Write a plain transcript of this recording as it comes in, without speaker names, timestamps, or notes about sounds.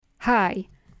Hi,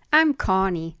 I'm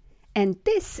Connie, and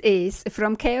this is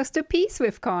From Chaos to Peace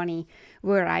with Connie,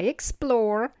 where I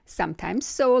explore, sometimes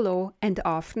solo and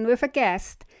often with a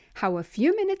guest, how a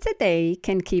few minutes a day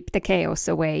can keep the chaos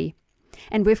away.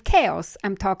 And with chaos,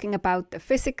 I'm talking about the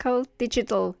physical,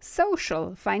 digital,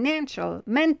 social, financial,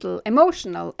 mental,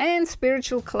 emotional, and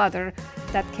spiritual clutter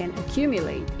that can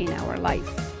accumulate in our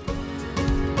life.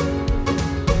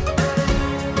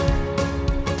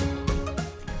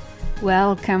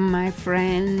 Welcome, my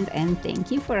friend, and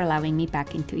thank you for allowing me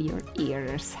back into your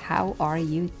ears. How are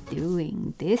you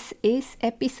doing? This is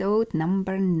episode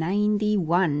number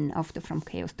 91 of the From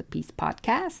Chaos to Peace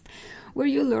podcast, where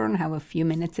you learn how a few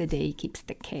minutes a day keeps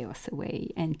the chaos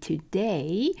away. And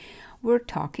today, we're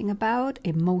talking about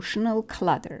emotional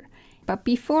clutter. But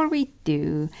before we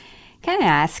do, can I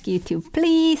ask you to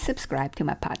please subscribe to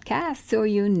my podcast so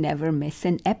you never miss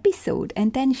an episode,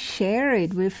 and then share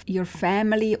it with your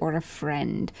family or a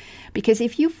friend? Because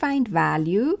if you find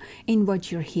value in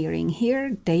what you're hearing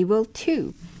here, they will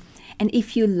too. And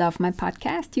if you love my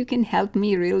podcast, you can help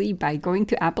me really by going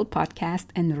to Apple Podcast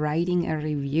and writing a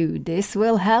review. This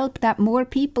will help that more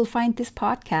people find this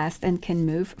podcast and can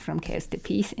move from chaos to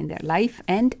peace in their life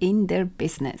and in their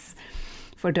business.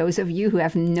 For those of you who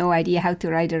have no idea how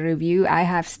to write a review, I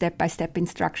have step-by-step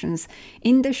instructions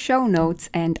in the show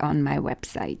notes and on my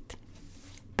website.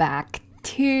 Back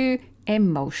to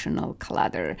emotional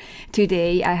clutter.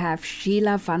 Today I have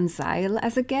Sheila Van Zyl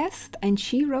as a guest, and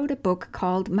she wrote a book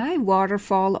called My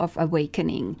Waterfall of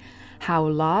Awakening: How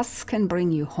Loss Can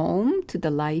Bring You Home to the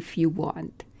Life You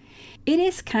Want. It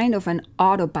is kind of an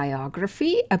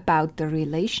autobiography about the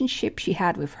relationship she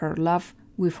had with her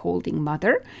withholding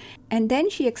mother, and then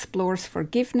she explores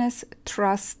forgiveness,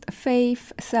 trust,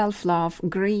 faith, self-love,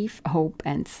 grief, hope,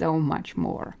 and so much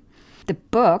more. The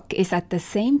book is at the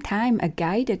same time a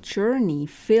guided journey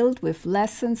filled with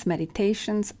lessons,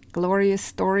 meditations, glorious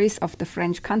stories of the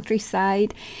French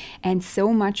countryside, and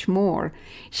so much more.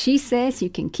 She says you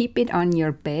can keep it on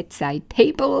your bedside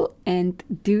table and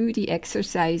do the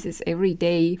exercises every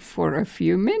day for a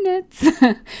few minutes.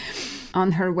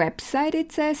 On her website,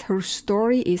 it says her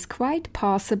story is quite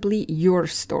possibly your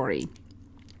story.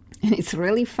 And it's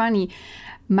really funny.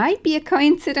 Might be a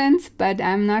coincidence, but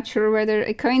I'm not sure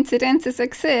whether coincidences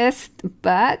exist.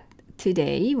 But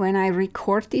today, when I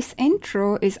record this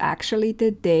intro, is actually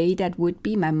the day that would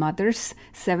be my mother's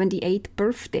 78th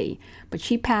birthday. But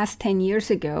she passed 10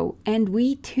 years ago, and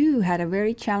we too had a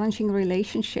very challenging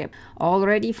relationship,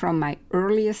 already from my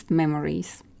earliest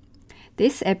memories.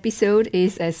 This episode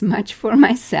is as much for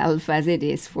myself as it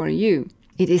is for you.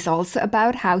 It is also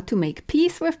about how to make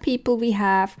peace with people we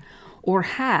have or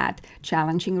had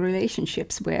challenging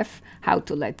relationships with, how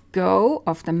to let go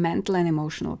of the mental and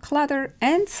emotional clutter,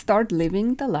 and start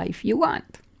living the life you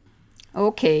want.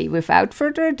 Okay, without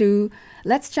further ado,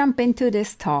 let's jump into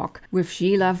this talk with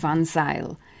Sheila Van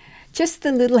Zyl. Just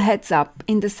a little heads up,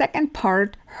 in the second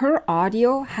part, her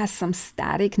audio has some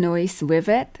static noise with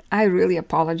it. I really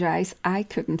apologize, I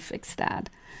couldn't fix that.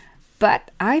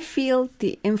 But I feel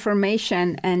the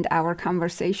information and our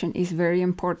conversation is very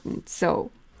important,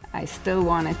 so I still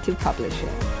wanted to publish it.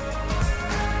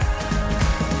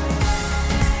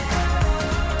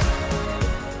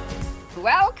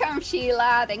 Welcome,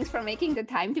 Sheila. Thanks for making the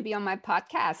time to be on my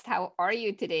podcast. How are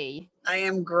you today? I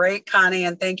am great, Connie,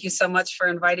 and thank you so much for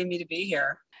inviting me to be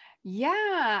here.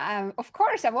 Yeah, of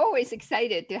course. I'm always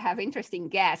excited to have interesting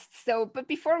guests. But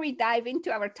before we dive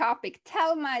into our topic,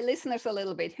 tell my listeners a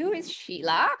little bit, who is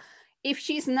Sheila? If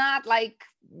she's not like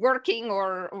working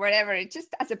or whatever,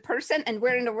 just as a person, and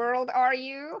where in the world are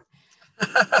you?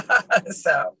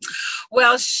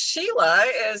 Sheila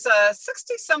is a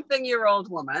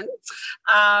 60-something-year-old woman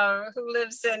who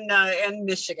lives in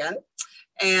Michigan.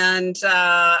 And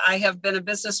I have been a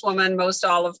businesswoman most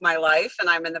all of my life, and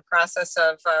I'm in the process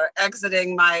of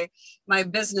exiting my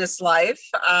business life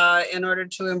in order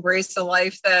to embrace a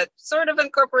life that sort of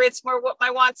incorporates more what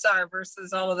my wants are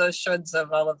versus all of those shoulds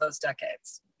of all of those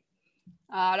decades.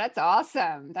 Oh, that's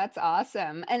awesome. That's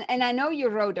awesome. And I know you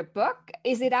wrote a book.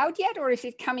 Is it out yet, or is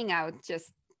it coming out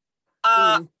just?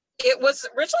 It was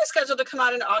originally scheduled to come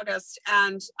out in August,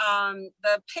 and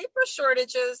the paper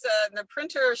shortages and the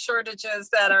printer shortages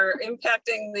that are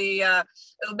impacting the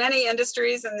many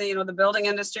industries, and the building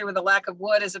industry with the lack of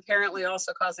wood is apparently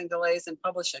also causing delays in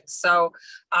publishing. So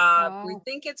we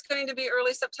think it's going to be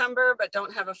early September, but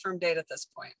don't have a firm date at this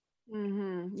point.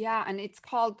 Yeah, and it's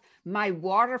called My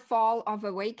Waterfall of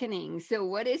Awakening. So,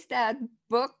 what is that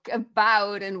book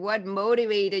about, and what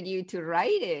motivated you to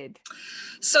write it?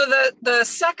 So the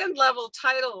second level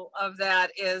title of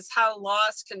that is How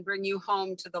Loss Can Bring You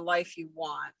Home to the Life You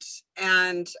Want,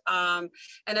 and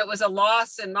it was a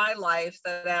loss in my life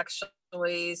that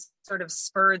actually sort of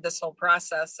spurred this whole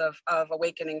process of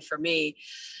awakening for me.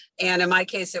 And in my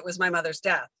case, it was my mother's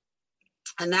death,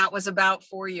 and that was about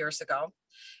 4 years ago.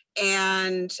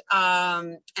 And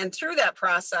through that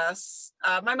process,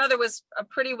 my mother was a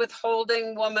pretty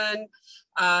withholding woman,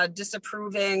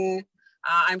 disapproving.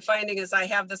 I'm finding as I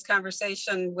have this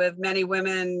conversation with many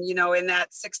women, you know, in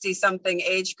that 60 something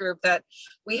age group, that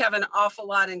we have an awful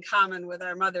lot in common with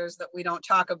our mothers that we don't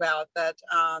talk about, that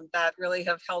really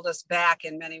have held us back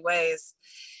in many ways.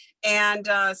 And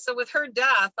so with her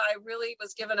death, I really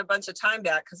was given a bunch of time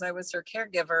back because I was her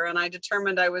caregiver, and I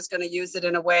determined I was going to use it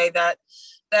in a way that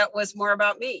was more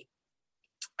about me,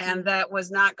 and that was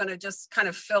not going to just kind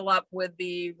of fill up with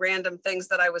the random things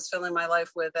that I was filling my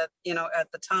life with at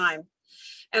the time.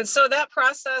 And so that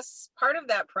process, part of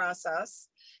that process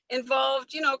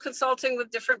involved, consulting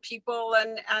with different people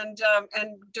and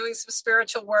doing some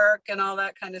spiritual work and all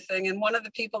that kind of thing. And one of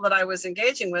the people that I was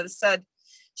engaging with said,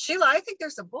 "Sheila, I think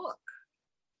there's a book."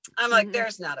 I'm like,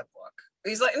 "There's not a book."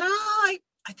 He's like, "No, I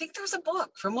think there's a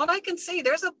book. From what I can see,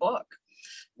 there's a book."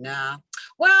 Nah.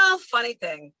 Well, funny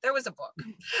thing, there was a book.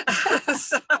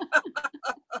 So,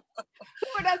 who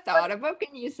would have thought a book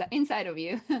inside of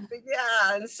you?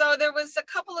 Yeah. And so there was a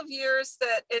couple of years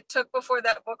that it took before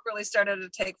that book really started to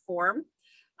take form.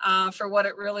 For what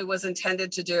it really was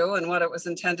intended to do and what it was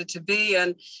intended to be.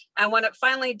 And when it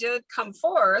finally did come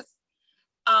forth,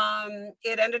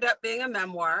 it ended up being a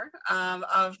memoir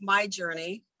of my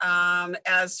journey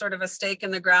as sort of a stake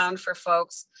in the ground for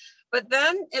folks. But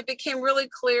then it became really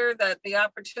clear that the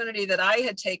opportunity that I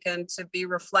had taken to be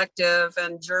reflective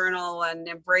and journal and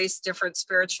embrace different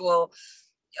spiritual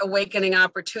awakening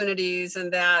opportunities,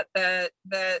 and that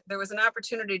there was an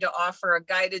opportunity to offer a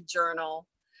guided journal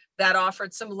that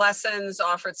offered some lessons,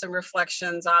 offered some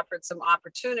reflections, offered some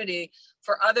opportunity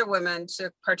for other women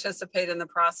to participate in the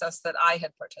process that I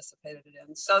had participated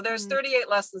in. So there's 38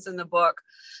 lessons in the book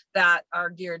that are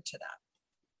geared to that.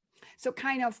 So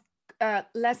kind of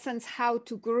lessons how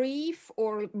to grieve,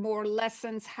 or more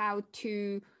lessons how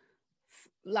to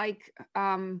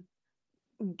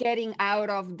getting out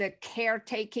of the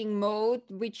caretaking mode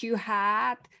which you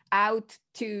had, out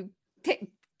to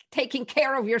taking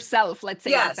care of yourself, let's say.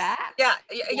 Yes. Like that. Yeah.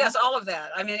 Yes, all of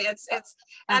that. I mean, it's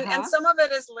and some of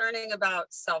it is learning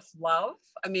about self-love.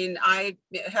 I mean, I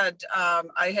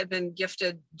had been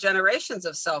gifted generations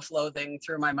of self-loathing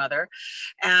through my mother,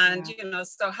 and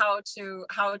so how to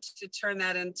turn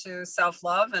that into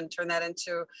self-love and turn that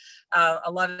into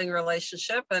a loving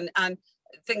relationship, and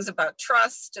things about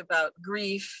trust, about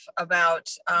grief, about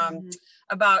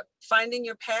finding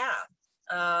your path.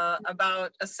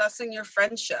 About assessing your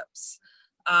friendships,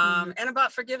 and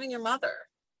about forgiving your mother.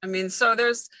 I mean, so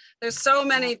there's so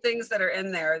many things that are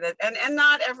in there that, and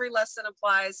not every lesson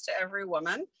applies to every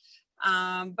woman.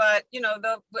 But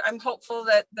I'm hopeful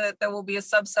that there will be a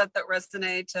subset that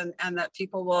resonate, and that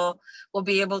people will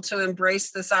be able to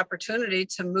embrace this opportunity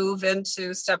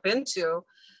to step into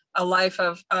a life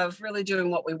of really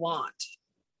doing what we want.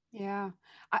 Yeah.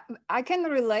 I can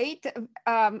relate,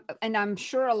 and I'm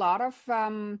sure a lot of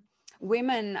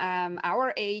women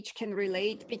our age can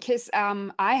relate, because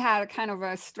I had kind of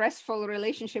a stressful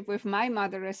relationship with my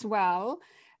mother as well.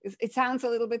 It sounds a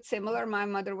little bit similar. My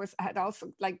mother was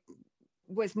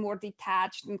more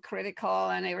detached and critical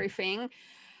and everything.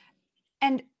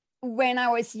 And when I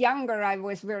was younger, I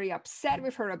was very upset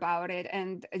with her about it.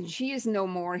 And she is no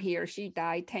more here. She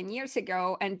died 10 years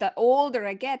ago. And the older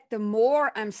I get, the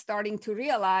more I'm starting to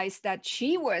realize that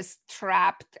she was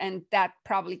trapped, and that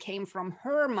probably came from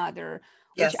her mother,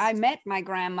 which I met my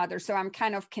grandmother. So I'm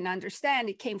kind of can understand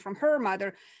it came from her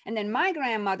mother. And then my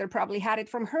grandmother probably had it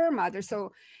from her mother.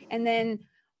 So, and then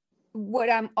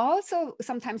what I'm also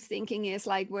sometimes thinking is,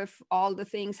 like, with all the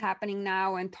things happening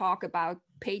now and talk about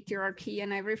patriarchy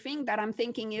and everything, that I'm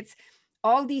thinking it's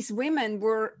all these women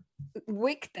were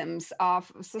victims of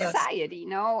society,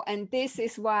 and this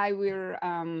is why we're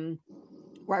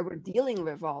dealing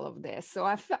with all of this. So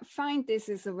I find this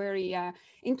is a very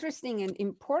interesting and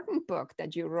important book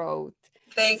that you wrote.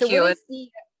 Thank you. What is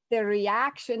the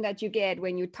reaction that you get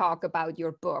when you talk about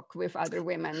your book with other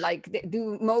women? Like,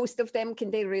 do most of them,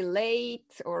 can they relate,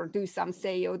 or do some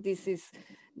say, "Oh, this is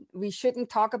we shouldn't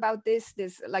talk about this,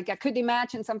 like I could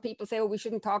imagine some people say, oh, we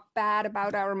shouldn't talk bad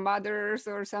about our mothers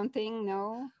or something.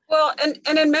 No. Well,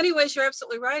 and in many ways, you're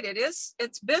absolutely right.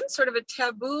 It's been sort of a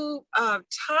taboo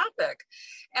topic.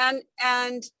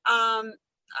 And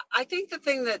I think the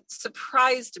thing that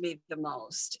surprised me the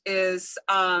most is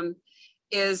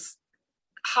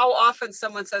how often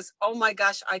someone says, oh my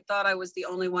gosh, I thought I was the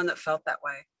only one that felt that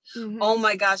way. Mm-hmm. Oh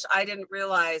my gosh, I didn't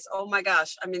realize. Oh my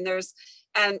gosh. I mean, there's,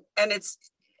 and it's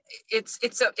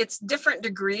different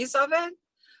degrees of it,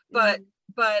 but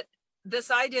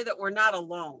this idea that we're not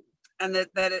alone, and that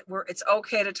it's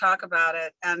okay to talk about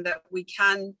it, and that we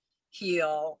can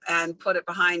heal and put it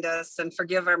behind us and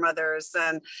forgive our mothers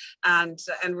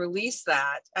and release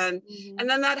that, and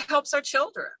then that helps our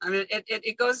children. I mean,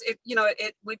 it goes,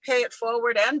 we pay it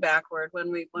forward and backward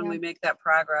when we make that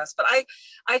progress. But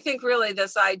I think really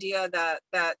this idea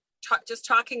that just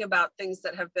talking about things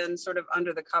that have been sort of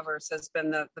under the covers has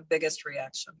been the biggest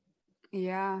reaction.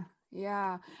 Yeah.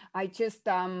 I just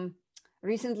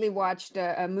recently watched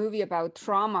a movie about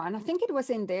trauma, and I think it was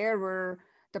in there where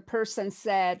the person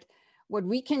said, what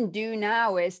we can do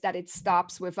now is that it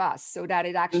stops with us, so that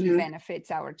it actually benefits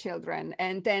our children.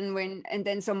 And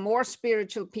then some more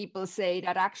spiritual people say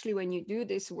that actually when you do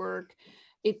this work,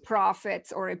 it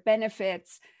profits or it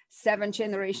benefits 7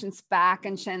 generations back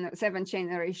and 7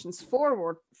 generations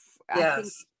forward. Yes. I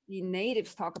think the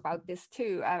natives talk about this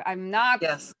too. I'm not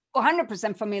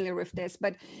 100% familiar with this,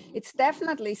 but it's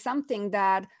definitely something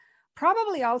that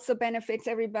probably also benefits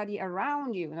everybody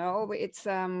around you. It's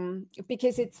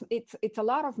because it's a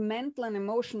lot of mental and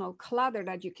emotional clutter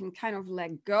that you can kind of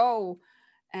let go,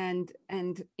 and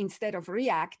instead of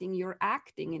reacting, you're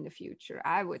acting in the future,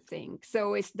 I would think.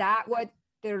 So is that what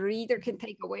the reader can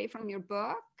take away from your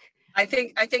book? I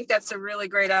think that's a really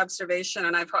great observation,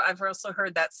 and I've also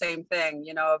heard that same thing,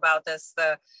 about this,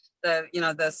 the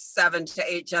 7 to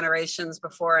 8 generations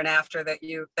before and after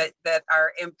that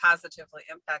are positively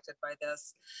impacted by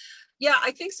this. Yeah,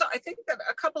 I think so. I think that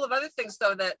a couple of other things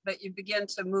though that you begin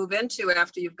to move into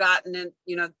after you've gotten in,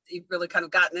 you've really kind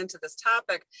of gotten into this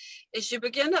topic, is you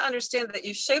begin to understand that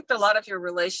you've shaped a lot of your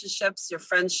relationships, your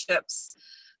friendships,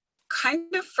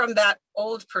 kind of from that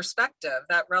old perspective,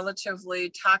 that relatively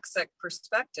toxic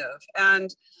perspective.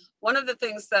 And one of the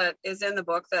things that is in the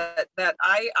book that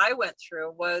I went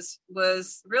through was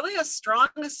really a strong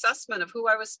assessment of who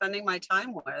I was spending my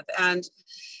time with. And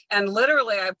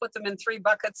literally I put them in 3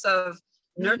 buckets of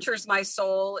nurtures my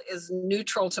soul, is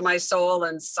neutral to my soul,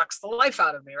 and sucks the life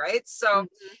out of me, right? So,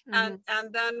 and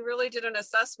then really did an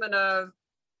assessment of,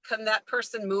 can that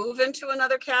person move into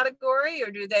another category,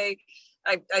 or do they,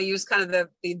 I use kind of the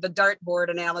dartboard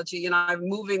analogy, I'm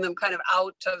moving them kind of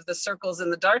out of the circles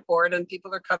in the dartboard, and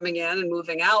people are coming in and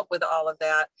moving out with all of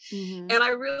that. And I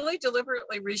really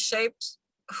deliberately reshaped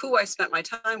who I spent my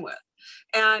time with.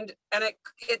 And it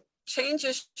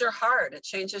changes your heart, it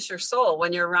changes your soul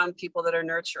when you're around people that are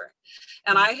nurturing.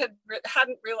 And I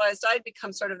hadn't realized I'd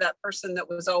become sort of that person that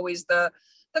was always the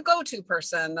go-to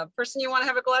person, the person you want to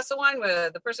have a glass of wine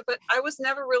with, but I was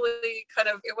never really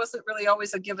it wasn't really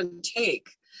always a give and take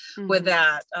with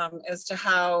that, as to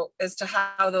how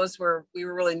we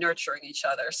were really nurturing each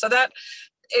other. So that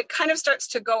it kind of starts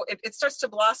to go, it starts to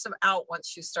blossom out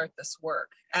once you start this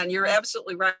work. And you're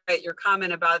absolutely right. Your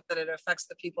comment about that it affects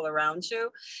the people around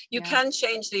you. You can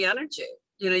change the energy.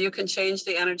 You can change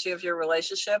the energy of your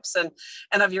relationships and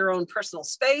of your own personal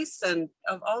space and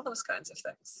of all those kinds of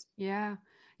things. Yeah,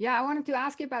 I wanted to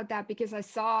ask you about that because I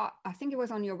think it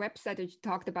was on your website that you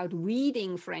talked about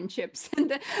weeding friendships.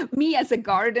 And me as a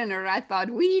gardener, I thought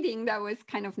weeding, that was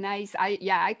kind of nice.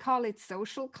 I call it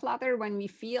social clutter, when we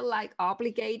feel like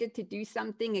obligated to do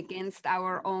something against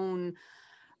our own,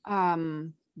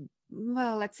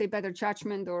 let's say better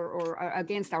judgment or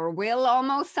against our will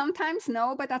almost sometimes.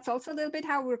 No, but that's also a little bit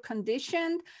how we're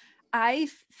conditioned. I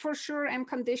for sure am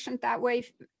conditioned that way.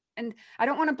 And I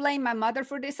don't want to blame my mother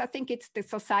for this. I think it's the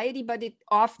society, but it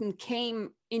often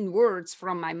came in words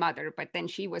from my mother. But then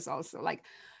she was also like,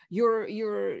 you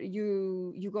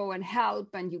go and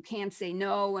help, and you can't say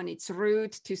no, and it's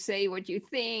rude to say what you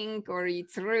think, or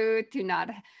it's rude to not.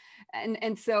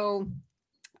 And so,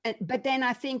 but then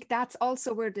I think that's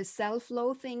also where the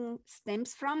self-loathing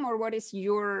stems from, or what is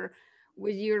your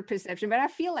perception? But I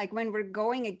feel like when we're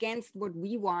going against what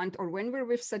we want, or when we're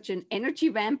with such an energy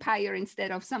vampire instead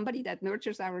of somebody that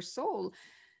nurtures our soul,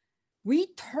 we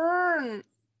turn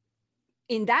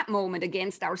in that moment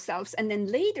against ourselves, and then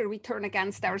later we turn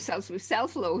against ourselves with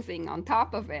self-loathing on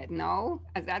top of it. No,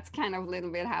 that's kind of a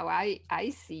little bit how I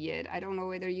see it. I don't know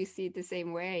whether you see it the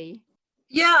same way.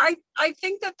 Yeah, I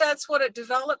think that's what it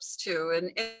develops to.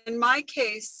 And in my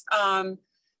case,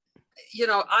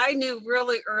 I knew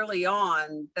really early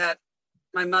on that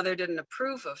my mother didn't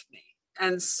approve of me.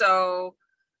 And so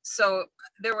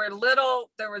there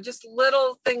were just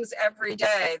little things every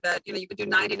day that, you could do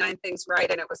 99 things right.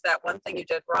 And it was that one thing you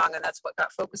did wrong. And that's what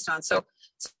got focused on. So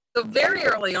very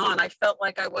early on, I felt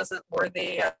like I wasn't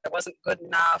worthy. I wasn't good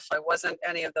enough. I wasn't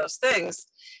any of those things.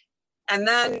 And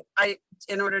then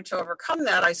in order to overcome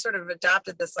that, I sort of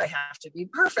adopted this, I have to be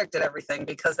perfect at everything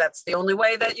because that's the only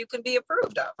way that you can be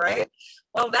approved of, right?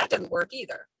 Well, that didn't work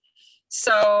either.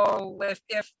 So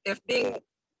if being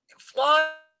flawed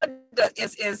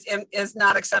is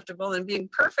not acceptable and being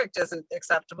perfect isn't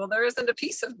acceptable, there isn't a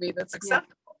piece of me that's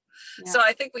acceptable. Yeah. So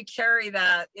I think we carry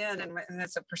that in, and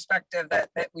it's a perspective that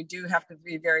we do have to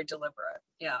be very deliberate.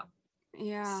 Yeah.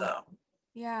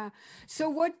 Yeah. So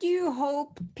what do you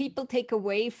hope people take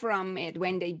away from it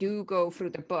when they do go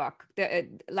through the book?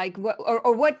 Let's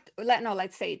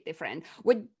say it different.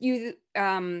 Would you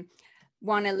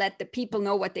want to let the people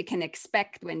know what they can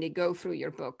expect when they go through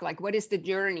your book? Like, what is the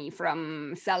journey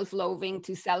from self-loathing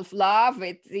to self-love?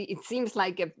 It seems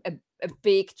like a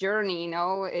big journey,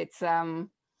 It's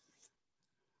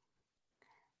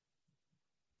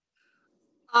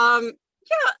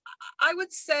I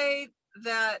would say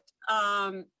that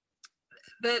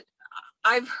that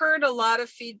I've heard a lot of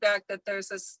feedback that there's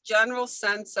this general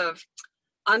sense of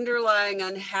underlying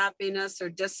unhappiness or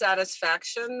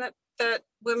dissatisfaction that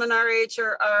women our age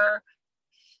are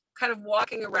kind of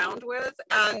walking around with.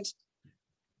 And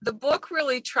the book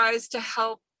really tries to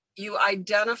help you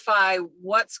identify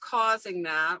what's causing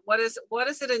that. What is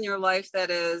it in your life that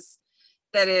is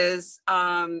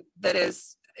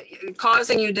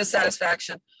causing you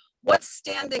dissatisfaction? What's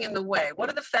standing in the way? What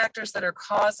are the factors that are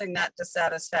causing that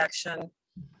dissatisfaction?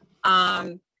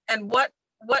 And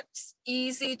what's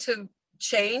easy to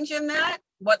change in that?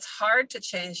 What's hard to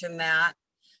change in that?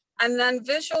 And then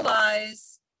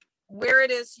visualize where it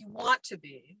is you want to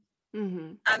be.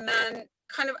 Mm-hmm. And then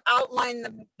kind of outline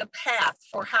the path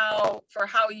for how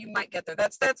you might get there.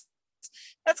 That's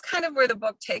kind of where the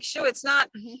book takes you. It's not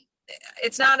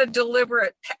a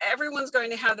deliberate, everyone's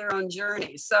going to have their own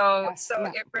journey. So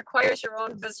it requires your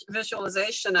own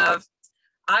visualization of,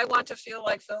 I want to feel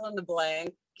like fill in the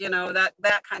blank,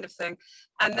 that kind of thing.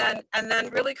 And then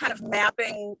really kind of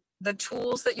mapping the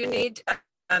tools that you need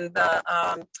and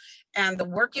the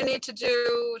work you need to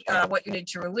do, what you need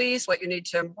to release, what you need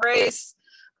to embrace,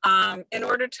 in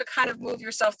order to kind of move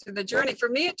yourself through the journey. For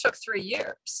me, it took 3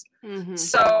 years. Mm-hmm.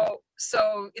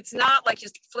 So it's not like you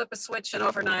flip a switch and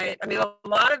overnight. I mean, a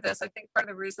lot of this, I think part of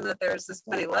the reason that there's this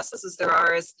many lessons as there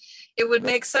are is it would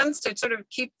make sense to sort of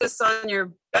keep this on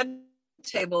your bed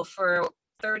table for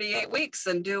 38 weeks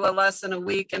and do a lesson a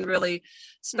week and really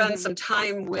spend some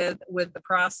time with the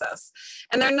process.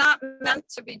 And they're not meant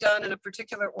to be done in a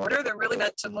particular order. They're really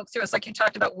meant to look through. It's like you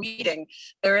talked about weeding.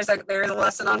 There is a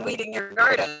lesson on weeding your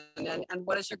garden and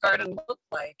what does your garden look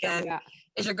like? And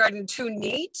is your garden too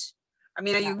neat? I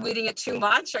mean, are you weeding it too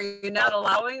much? Are you not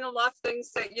allowing a lot of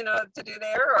things that, to do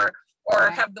there?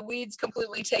 Or have the weeds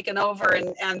completely taken over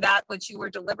and that which you were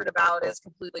deliberate about is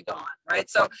completely gone, right?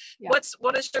 So what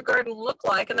does your garden look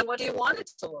like? And then what do you want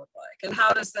it to look like? And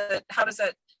how does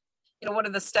it, what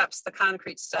are the steps, the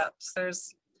concrete steps?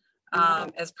 There's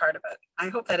as part of it. I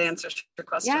hope that answers your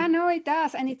question. Yeah, no, it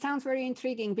does. And it sounds very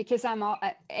intriguing because I'm,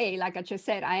 like I just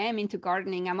said, I am into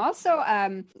gardening. I'm also,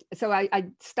 so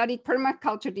I studied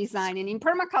permaculture design. And in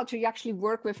permaculture, you actually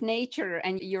work with nature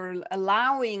and you're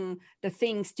allowing the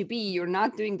things to be. You're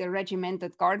not doing the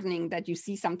regimented gardening that you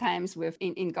see sometimes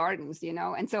in gardens,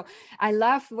 And so I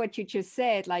love what you just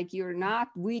said, like you're not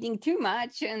weeding too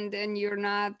much and then you're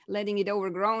not letting it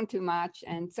overgrown too much.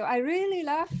 And so I really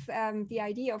love the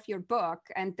idea of your book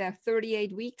and the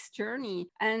 38 weeks journey.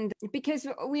 And because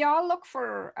we all look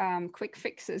for quick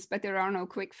fixes, but there are no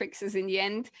quick fixes in the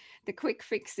end. The quick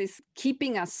fix is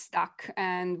keeping us stuck,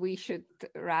 and we should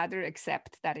rather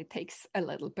accept that it takes a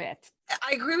little bit.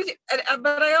 I agree with you,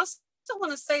 but I also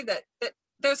want to say that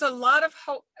there's a lot of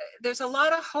hope. There's a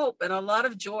lot of hope and a lot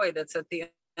of joy that's at the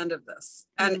end of this,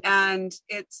 and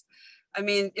it's. I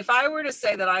mean, if I were to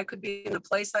say that I could be in the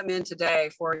place I'm in today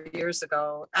 4 years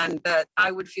ago, and that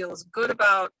I would feel as good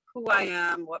about who I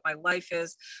am, what my life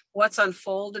is, what's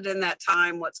unfolded in that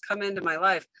time, what's come into my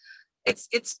life, it's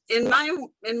in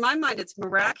my mind, it's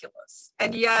miraculous,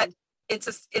 and yet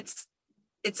it's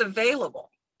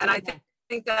available. And I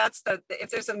think that's if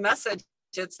there's a message,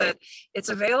 it's that it's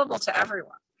available to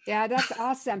everyone. Yeah, that's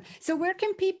awesome. So where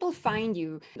can people find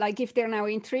you? Like if they're now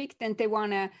intrigued and they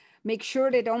want to make sure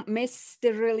they don't miss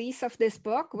the release of this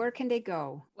book, where can they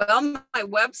go? Well, my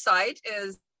website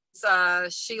is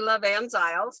Sheila Van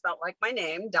Zyl, spelled like my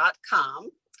name,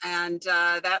 .com. And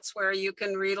that's where you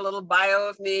can read a little bio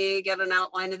of me, get an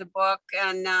outline of the book,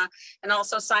 and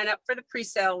also sign up for the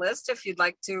pre-sale list if you'd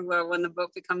like to, when the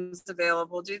book becomes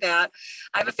available, do that.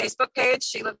 I have a Facebook page,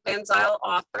 Sheila Van Zyl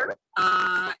Author,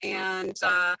 and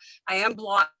I am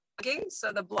blogging.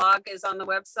 So the blog is on the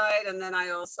website, and then I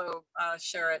also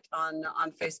share it on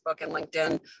Facebook and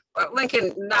LinkedIn.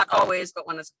 LinkedIn, not always, but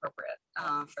when it's appropriate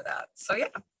for that. So yeah.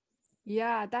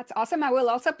 Yeah, that's awesome. I will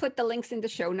also put the links in the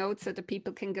show notes so that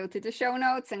people can go to the show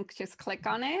notes and just click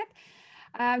on it.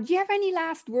 Do you have any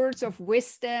last words of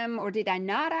wisdom, or did I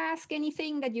not ask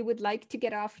anything that you would like to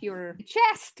get off your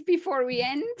chest before we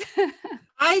end?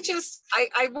 I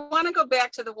want to go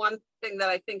back to the one thing that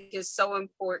I think is so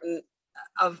important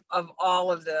of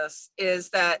all of this, is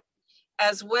that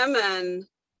as women,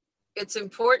 it's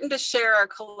important to share our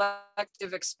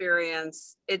collective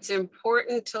experience. It's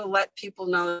important to let people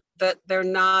know that they're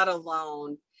not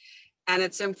alone. And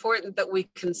it's important that we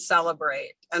can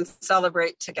celebrate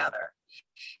together.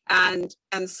 And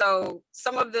so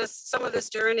some of this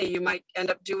journey you might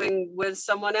end up doing with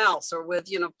someone else, or with,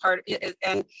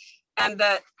 and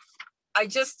that I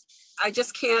just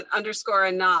can't underscore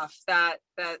enough that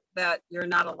you're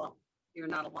not alone. You're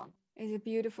not alone. It's a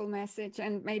beautiful message,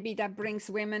 and maybe that brings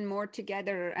women more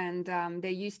together. And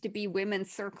there used to be women's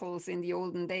circles in the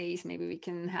olden days. Maybe we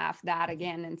can have that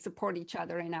again and support each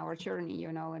other in our journey,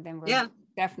 and then we're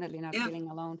definitely not feeling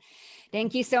alone.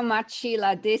 Thank you so much,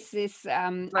 Sheila. This is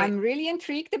I'm really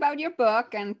intrigued about your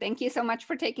book, and thank you so much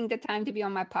for taking the time to be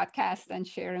on my podcast and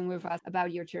sharing with us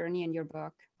about your journey and your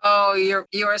book. Oh, you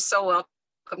are so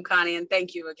welcome, Connie, and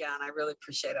thank you again. I really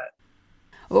appreciate it.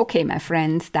 Okay, my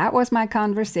friends, that was my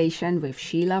conversation with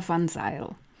Sheila Van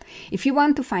Zyl. If you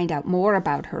want to find out more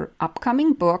about her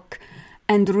upcoming book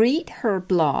and read her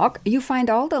blog, you find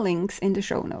all the links in the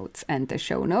show notes. And the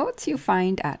show notes you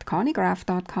find at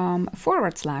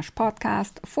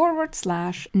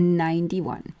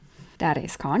connygraf.com/podcast/91. That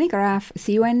is connygraf,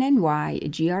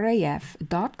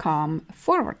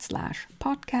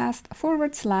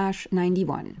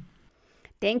 CONNYGRAF.com/podcast/91.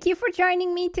 Thank you for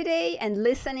joining me today and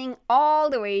listening all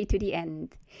the way to the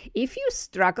end. If you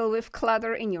struggle with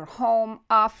clutter in your home,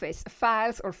 office,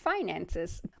 files, or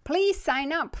finances, please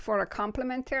sign up for a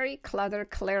complimentary Clutter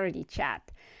Clarity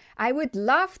Chat. I would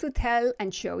love to tell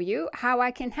and show you how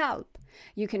I can help.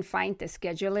 You can find the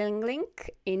scheduling link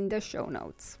in the show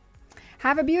notes.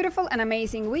 Have a beautiful and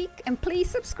amazing week, and please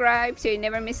subscribe so you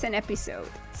never miss an episode.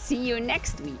 See you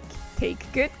next week.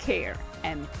 Take good care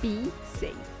and be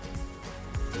safe.